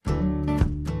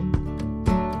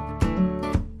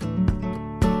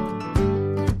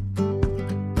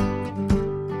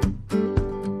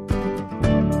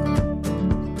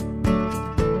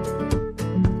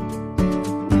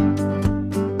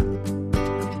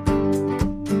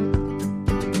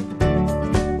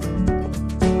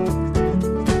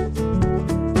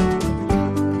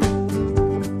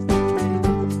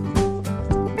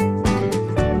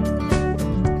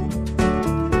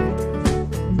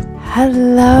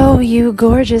Hello, you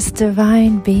gorgeous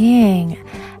divine being,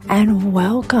 and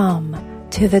welcome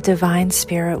to the Divine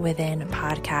Spirit Within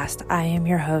podcast. I am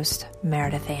your host,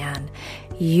 Meredith Ann.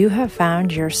 You have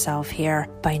found yourself here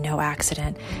by no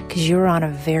accident because you're on a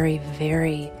very,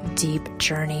 very deep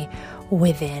journey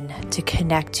within to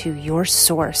connect to your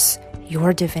source,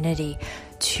 your divinity,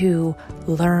 to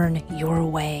learn your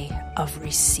way of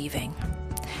receiving.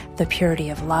 The purity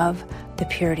of love, the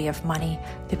purity of money,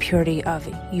 the purity of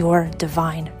your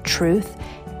divine truth,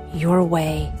 your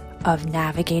way of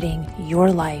navigating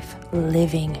your life,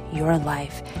 living your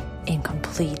life in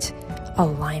complete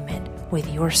alignment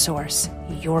with your source,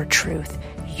 your truth,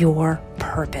 your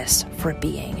purpose for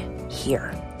being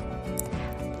here.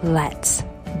 Let's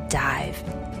dive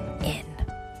in.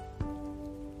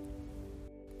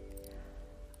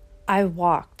 I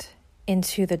walked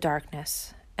into the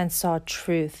darkness and saw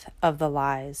truth of the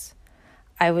lies.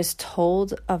 I was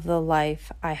told of the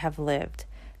life I have lived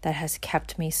that has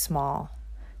kept me small,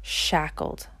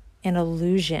 shackled, an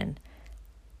illusion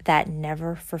that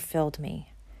never fulfilled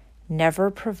me, never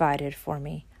provided for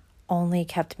me, only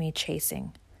kept me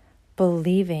chasing,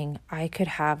 believing I could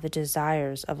have the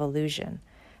desires of illusion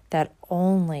that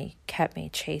only kept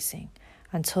me chasing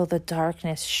until the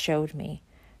darkness showed me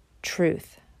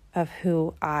truth of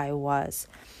who I was.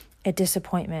 A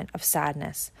disappointment of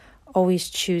sadness, always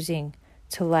choosing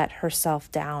to let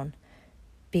herself down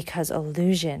because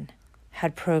illusion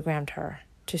had programmed her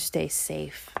to stay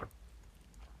safe.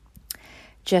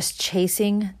 Just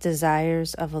chasing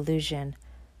desires of illusion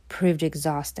proved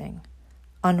exhausting,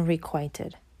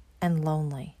 unrequited, and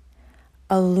lonely.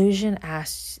 Illusion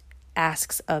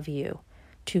asks of you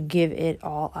to give it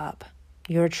all up,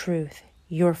 your truth,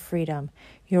 your freedom,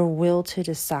 your will to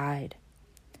decide.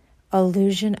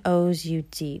 Illusion owes you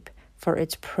deep for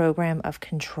its program of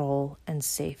control and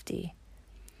safety.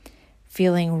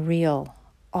 Feeling real,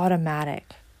 automatic,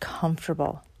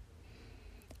 comfortable.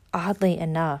 Oddly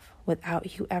enough,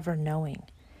 without you ever knowing,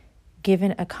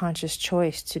 given a conscious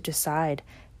choice to decide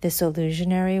this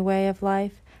illusionary way of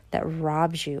life that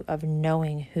robs you of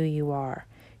knowing who you are,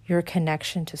 your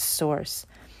connection to source,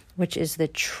 which is the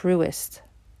truest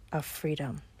of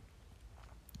freedom.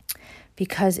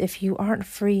 Because if you aren't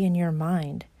free in your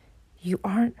mind, you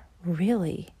aren't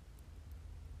really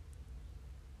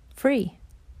free,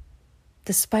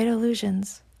 despite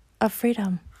illusions of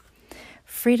freedom.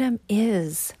 Freedom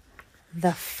is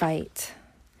the fight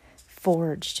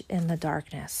forged in the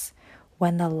darkness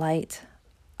when the light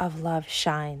of love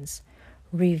shines,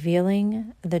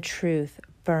 revealing the truth,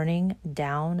 burning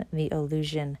down the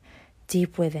illusion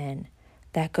deep within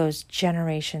that goes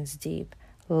generations deep,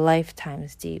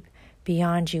 lifetimes deep,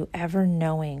 beyond you ever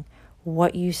knowing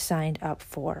what you signed up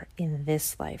for in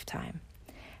this lifetime.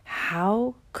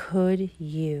 How could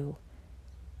you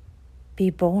be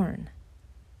born?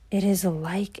 It is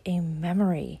like a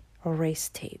memory erase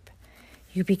tape.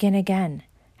 You begin again.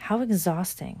 How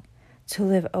exhausting to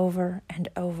live over and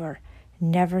over,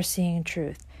 never seeing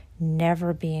truth,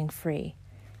 never being free.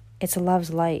 It's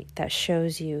love's light that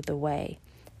shows you the way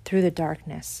through the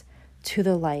darkness to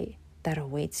the light that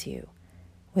awaits you,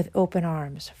 with open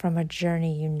arms from a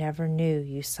journey you never knew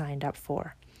you signed up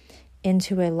for,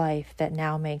 into a life that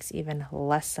now makes even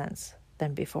less sense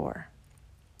than before.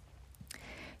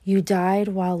 You died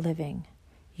while living.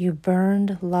 You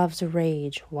burned love's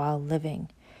rage while living.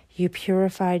 You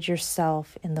purified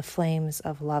yourself in the flames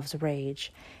of love's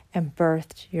rage and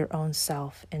birthed your own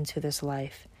self into this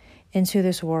life, into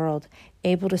this world,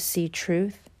 able to see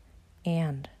truth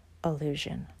and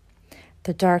illusion.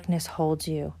 The darkness holds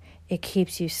you. It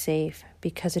keeps you safe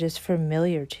because it is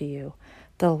familiar to you.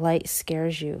 The light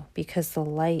scares you because the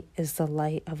light is the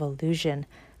light of illusion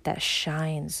that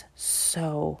shines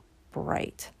so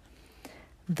bright.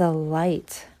 The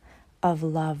light of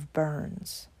love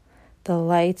burns. The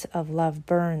light of love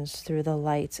burns through the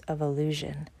light of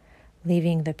illusion,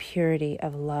 leaving the purity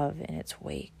of love in its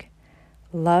wake.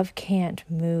 Love can't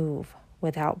move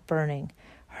without burning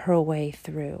her way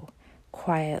through,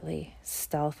 quietly,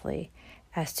 stealthily,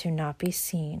 as to not be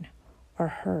seen or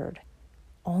heard,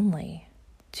 only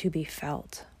to be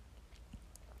felt.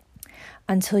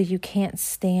 Until you can't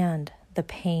stand the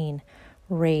pain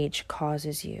rage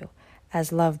causes you,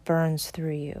 as love burns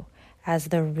through you, as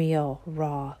the real,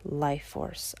 raw life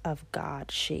force of God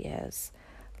she is.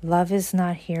 Love is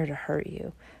not here to hurt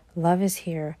you. Love is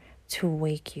here to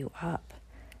wake you up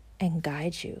and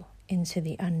guide you into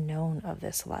the unknown of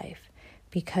this life,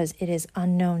 because it is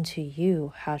unknown to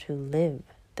you how to live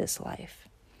this life.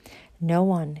 No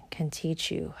one can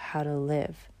teach you how to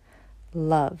live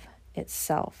love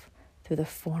itself through the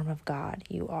form of God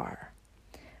you are.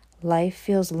 Life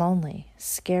feels lonely,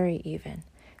 scary even,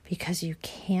 because you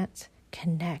can't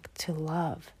connect to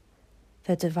love,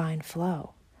 the divine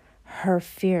flow, her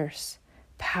fierce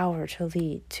power to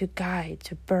lead, to guide,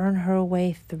 to burn her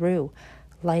way through,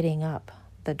 lighting up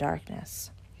the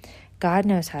darkness. God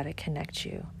knows how to connect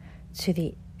you to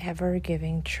the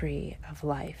ever-giving tree of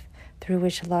life through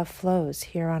which love flows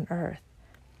here on earth.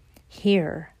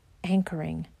 Here,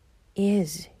 anchoring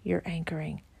is your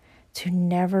anchoring, to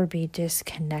never be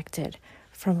disconnected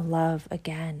from love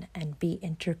again and be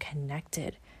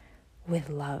interconnected with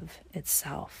love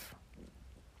itself.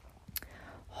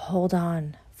 Hold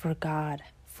on for God,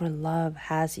 for love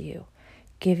has you,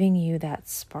 giving you that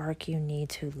spark you need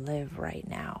to live right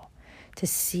now, to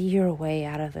see your way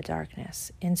out of the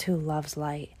darkness into love's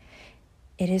light.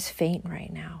 It is faint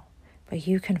right now, but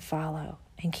you can follow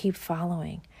and keep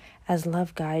following as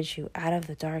love guides you out of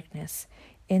the darkness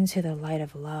into the light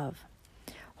of love.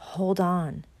 Hold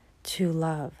on to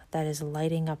love that is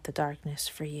lighting up the darkness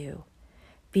for you.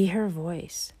 Be her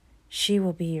voice. She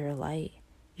will be your light,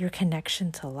 your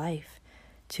connection to life,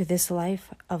 to this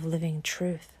life of living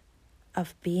truth,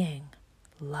 of being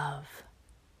love.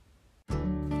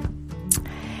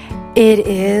 It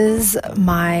is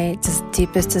my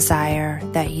deepest desire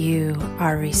that you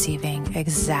are receiving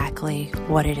exactly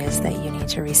what it is that you need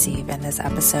to receive in this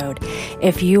episode.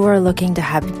 If you are looking to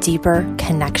have deeper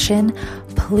connection,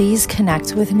 please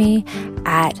connect with me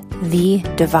at The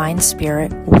Divine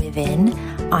Spirit Within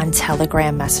on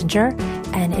Telegram Messenger.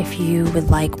 And if you would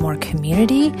like more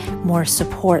community, more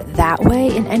support that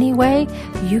way in any way,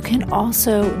 you can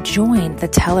also join the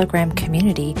Telegram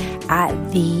community at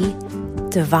The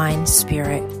Divine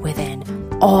Spirit Within,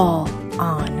 all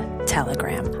on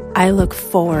Telegram. I look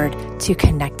forward to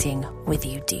connecting with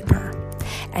you deeper.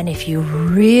 And if you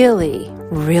really,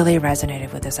 really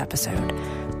resonated with this episode,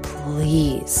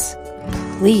 please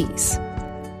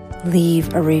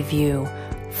leave a review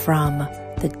from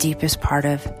the deepest part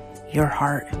of your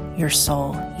heart, your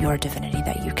soul, your divinity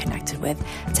that you connected with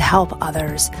to help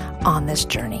others on this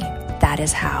journey. That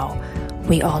is how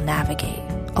we all navigate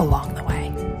along the way.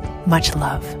 Much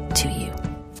love.